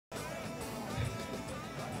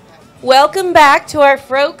Welcome back to our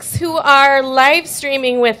folks who are live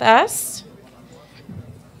streaming with us.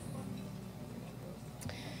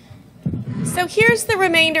 So here's the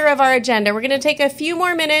remainder of our agenda. We're going to take a few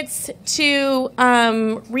more minutes to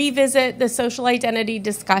revisit the social identity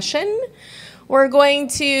discussion. We're going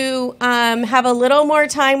to have a little more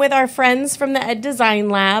time with our friends from the Ed Design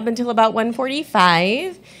Lab until about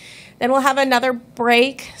 1:45. Then we'll have another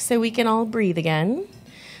break so we can all breathe again.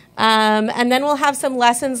 And then we'll have some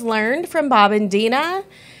lessons learned from Bob and Dina.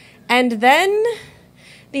 And then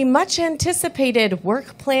the much anticipated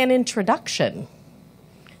work plan introduction.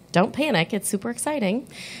 Don't panic, it's super exciting.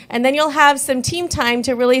 And then you'll have some team time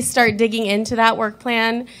to really start digging into that work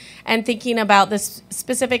plan and thinking about the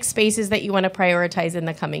specific spaces that you want to prioritize in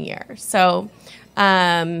the coming year. So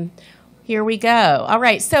here we go. All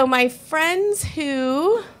right, so my friends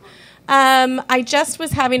who I just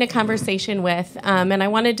was having a conversation with, and I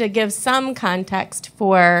wanted to give some context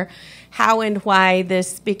for how and why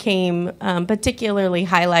this became particularly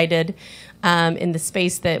highlighted in the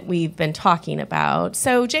space that we've been talking about.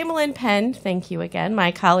 So Jamilyn Penn, thank you again,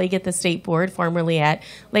 my colleague at the State Board, formerly at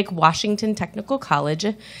Lake Washington Technical College,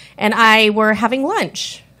 and I were having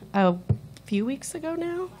lunch a few weeks ago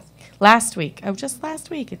now? Last week. Oh, just last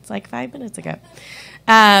week. It's like 5 minutes ago.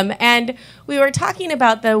 And we were talking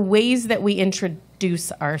about the ways that we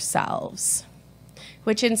introduce ourselves,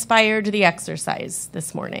 which inspired the exercise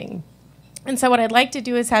this morning. And so what I'd like to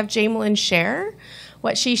do is have Jamilyn share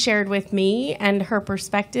what she shared with me and her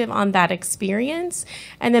perspective on that experience.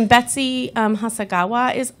 And then Betsy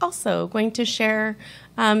Hasegawa is also going to share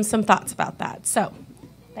some thoughts about that. So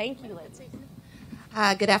thank you, Lindsay.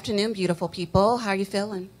 Good afternoon, beautiful people. How are you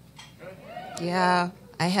feeling? Yeah,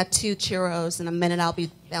 I had 2 churros. In a minute, I'll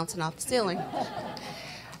be bouncing off the ceiling.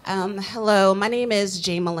 Hello, my name is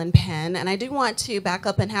Jamilyn Penn, and I do want to back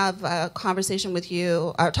up and have a conversation with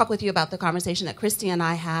you, or talk with you about the conversation that Christy and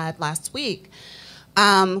I had last week.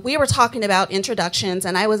 We were talking about introductions,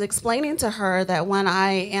 and I was explaining to her that when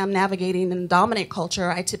I am navigating in dominant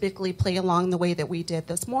culture, I typically play along the way that we did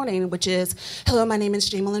this morning, which is, hello, my name is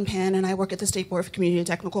Jamilyn Penn, and I work at the State Board for Community and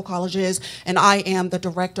Technical Colleges, and I am the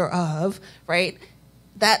director of, right?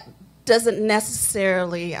 That doesn't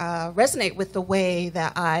necessarily resonate with the way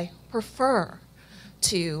that I prefer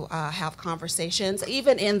to have conversations,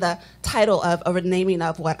 even in the title of a naming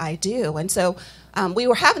of what I do. And so we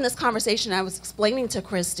were having this conversation. I was explaining to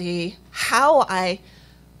Christy how I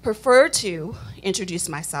prefer to introduce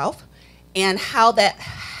myself and how that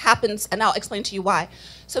happens, and I'll explain to you why.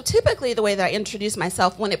 So typically the way that I introduce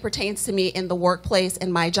myself when it pertains to me in the workplace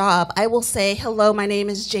and my job, I will say, hello, my name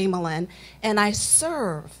is Jamilyn, and I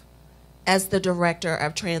serve as the Director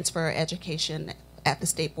of Transfer Education at the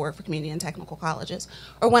State Board for Community and Technical Colleges.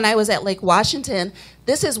 Or when I was at Lake Washington,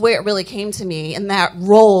 this is where it really came to me. In that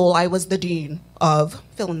role, I was the dean of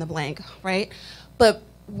fill in the blank, right? But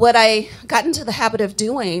what I got into the habit of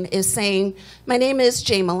doing is saying, my name is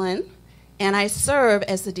Jamilyn, and I serve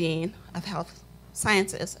as the Dean of Health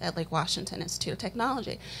Sciences at Lake Washington Institute of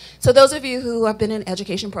Technology. So those of you who have been in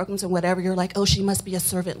education programs and whatever, you're like, oh, she must be a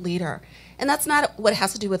servant leader. And that's not what it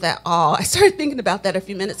has to do with that at all. I started thinking about that a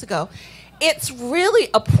few minutes ago. It's really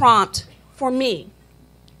a prompt for me.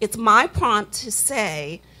 It's my prompt to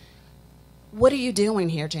say, what are you doing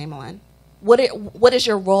here, Jamilyn? What is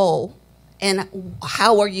your role, and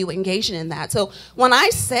how are you engaging in that? So when I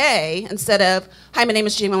say, instead of, hi, my name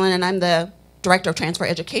is Jamilyn, and I'm the Director of Transfer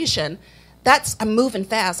Education, I'm moving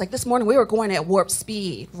fast. Like this morning, we were going at warp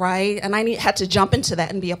speed, right? And I had to jump into that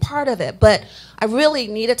and be a part of it. But I really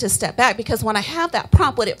needed to step back, because when I have that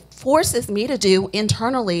prompt, what it forces me to do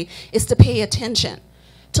internally is to pay attention,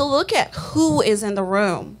 to look at who is in the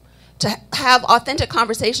room, to have authentic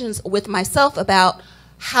conversations with myself about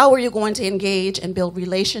how are you going to engage and build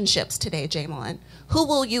relationships today, Jamilyn? Who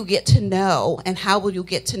will you get to know, and how will you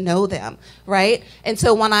get to know them, right? And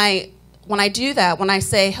so when I do that, when I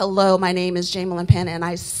say, hello, my name is Jamilyn Penn, and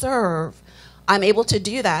I serve, I'm able to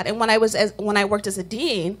do that. And when I worked as a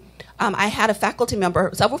dean, I had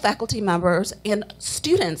several faculty members, and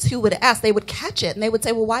students who would ask, they would catch it, and they would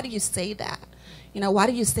say, well, why do you say that? You know, why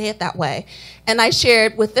do you say it that way? And I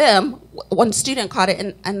shared with them, one student caught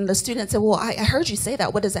it, and the student said, well, I heard you say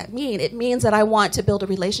that. What does that mean? It means that I want to build a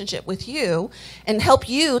relationship with you and help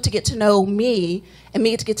you to get to know me, and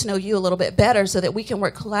me to get to know you a little bit better, so that we can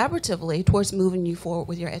work collaboratively towards moving you forward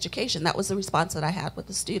with your education. That was the response that I had with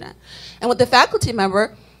the student. And with the faculty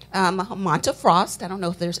member, Monta Frost, I don't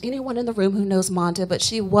know if there's anyone in the room who knows Monta, but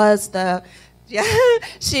she was the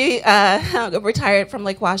she retired from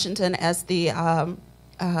Lake Washington as the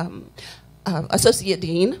associate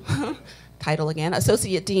dean, title again,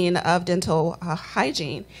 associate dean of dental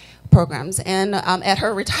hygiene. programs. And at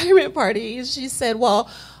her retirement party, she said, well,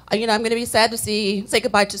 I'm going to be sad to say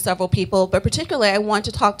goodbye to several people, but particularly I want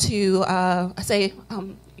to talk to, my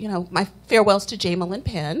farewells to Jamilyn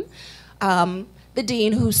Penn, the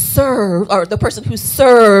dean who served, or the person who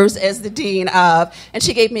serves as the dean of, and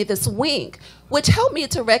she gave me this wink, which helped me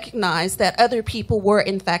to recognize that other people were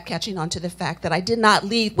in fact catching on to the fact that I did not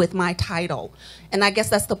lead with my title. And I guess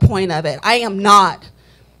that's the point of it. I am not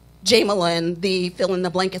Jamilyn, the fill in the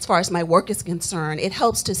blank as far as my work is concerned. It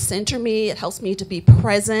helps to center me, it helps me to be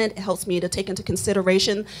present, it helps me to take into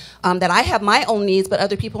consideration that I have my own needs, but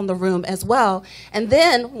other people in the room as well. And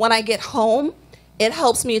then when I get home, it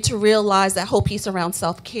helps me to realize that whole piece around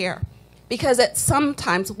self-care. Because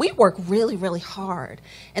sometimes we work really, really hard.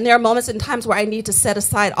 And there are moments and times where I need to set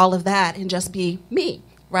aside all of that and just be me,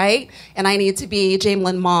 right? And I need to be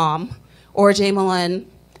Jamilyn mom or Jamilyn.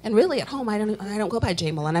 And really, at home, I don't go by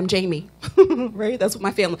Jamilyn. I'm Jamie, right? That's what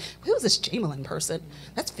my family. Who's this Jamilyn person?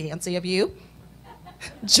 That's fancy of you.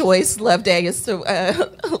 Joyce Loveday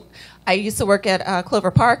I used to work at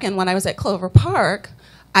Clover Park, and when I was at Clover Park,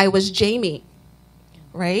 I was Jamie,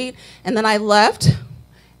 right? And then I left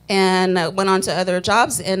and went on to other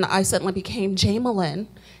jobs, and I suddenly became Jamilyn.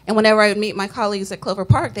 And whenever I would meet my colleagues at Clover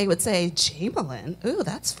Park, they would say, Jamilyn, ooh,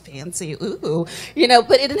 that's fancy, ooh.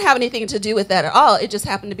 But it didn't have anything to do with that at all. It just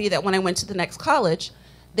happened to be that when I went to the next college,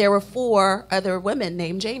 there were 4 other women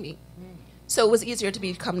named Jamie. So it was easier to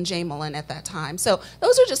become Jamilyn at that time. So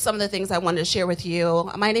those are just some of the things I wanted to share with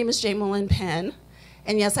you. My name is Jamilyn Penn,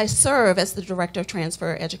 and yes, I serve as the Director of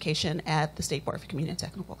Transfer Education at the State Board for Community and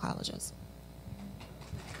Technical Colleges.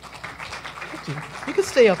 Thank you. You can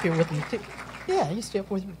stay up here with me. Yeah, you stay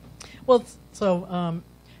up with me. Well, so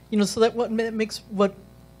so that what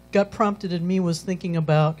got prompted in me was thinking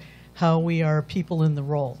about how we are people in the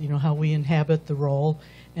role. How we inhabit the role,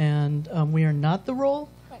 and we are not the role,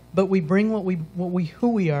 right, but we bring who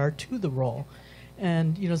we are to the role,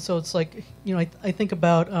 and so it's like I think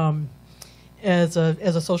about as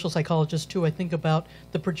a social psychologist too. I think about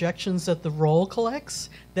the projections that the role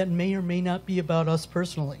collects that may or may not be about us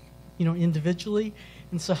personally, individually.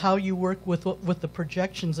 And so how you work with the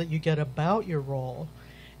projections that you get about your role,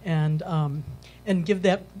 and give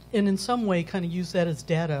that, and in some way kind of use that as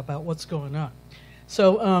data about what's going on.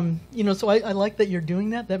 So so I like that you're doing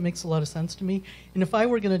that. That makes a lot of sense to me. And if I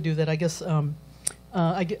were going to do that, I guess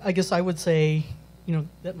I guess I would say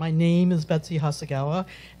that my name is Betsy Hasegawa,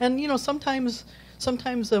 and sometimes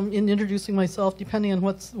in introducing myself, depending on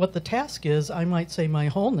what the task is, I might say my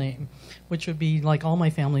whole name, which would be like all my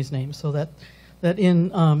family's names, so that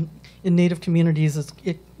in Native communities,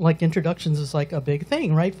 like introductions is like a big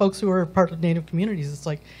thing, right? Folks who are part of Native communities, it's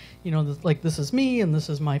like, like this is me and this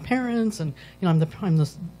is my parents, and I'm the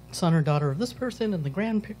son or daughter of this person and the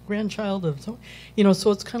grandchild of so, so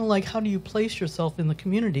it's kind of like, how do you place yourself in the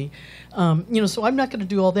community? So I'm not going to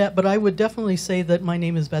do all that, but I would definitely say that my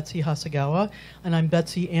name is Betsy Hasegawa, and I'm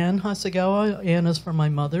Betsy Ann Hasegawa. Ann is for my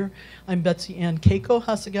mother. I'm Betsy Ann Keiko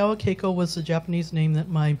Hasegawa. Keiko was the Japanese name that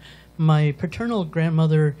my paternal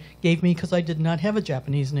grandmother gave me because I did not have a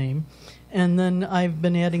Japanese name. And then I've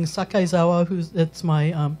been adding Sakaizawa, that's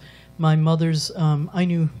my my mother's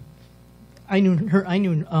Ainu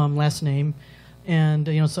last name,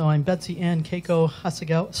 and so I'm Betsy Ann Keiko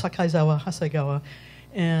Sakaizawa Hasegawa,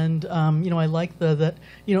 and I like that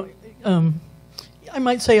I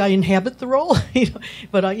might say I inhabit the role,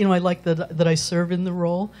 but I like that I serve in the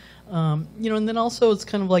role, and then also it's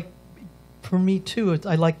kind of like, for me too,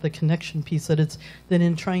 I like the connection piece, that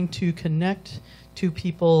in trying to connect to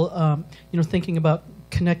people, thinking about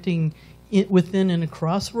connecting within and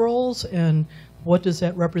across roles, and what does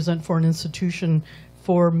that represent for an institution,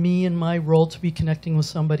 for me and my role to be connecting with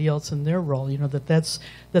somebody else in their role. That's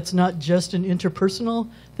not just an interpersonal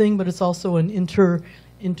thing, but it's also an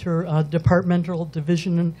departmental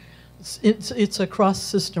division. It's a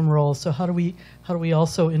cross-system role. So how do we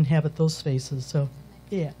also inhabit those spaces? So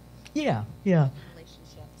yeah.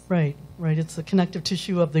 Right. It's the connective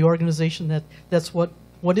tissue of the organization. That's what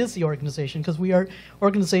is the organization? Because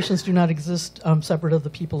organizations do not exist separate of the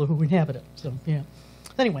people who inhabit it. So yeah.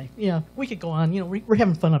 Anyway, yeah, we could go on. We're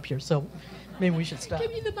having fun up here, so maybe we should stop.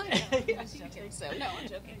 Give me the mic. So no, I'm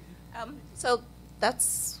joking. So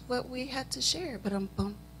that's what we had to share. But Is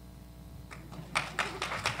that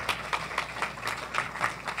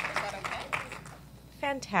okay?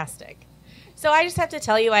 Fantastic. So I just have to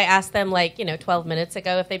tell you, I asked them 12 minutes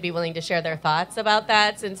ago if they'd be willing to share their thoughts about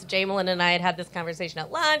that, since Jamilyn and I had this conversation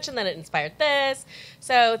at lunch, and then it inspired this.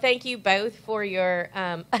 So thank you both for your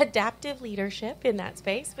adaptive leadership in that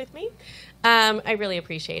space with me. I really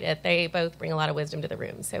appreciate it. They both bring a lot of wisdom to the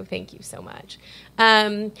room, so thank you so much.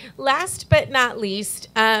 Last but not least,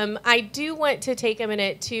 I do want to take a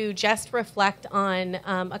minute to just reflect on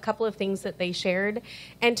a couple of things that they shared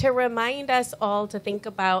and to remind us all to think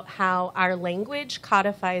about how our language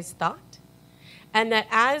codifies thought. And that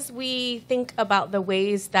as we think about the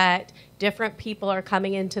ways that different people are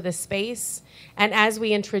coming into the space, and as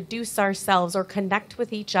we introduce ourselves or connect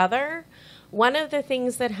with each other, one of the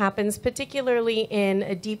things that happens, particularly in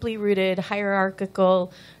a deeply rooted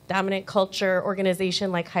hierarchical dominant culture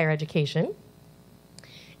organization like higher education,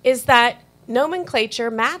 is that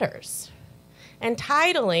nomenclature matters. And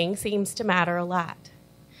titling seems to matter a lot.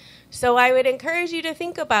 So I would encourage you to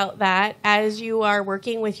think about that as you are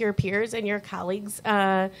working with your peers and your colleagues,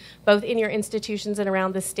 both in your institutions and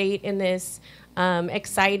around the state in this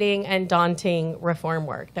exciting and daunting reform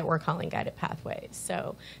work that we're calling Guided Pathways.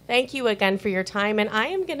 So thank you again for your time, and I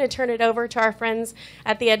am going to turn it over to our friends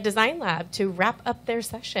at the Ed Design Lab to wrap up their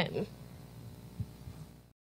session.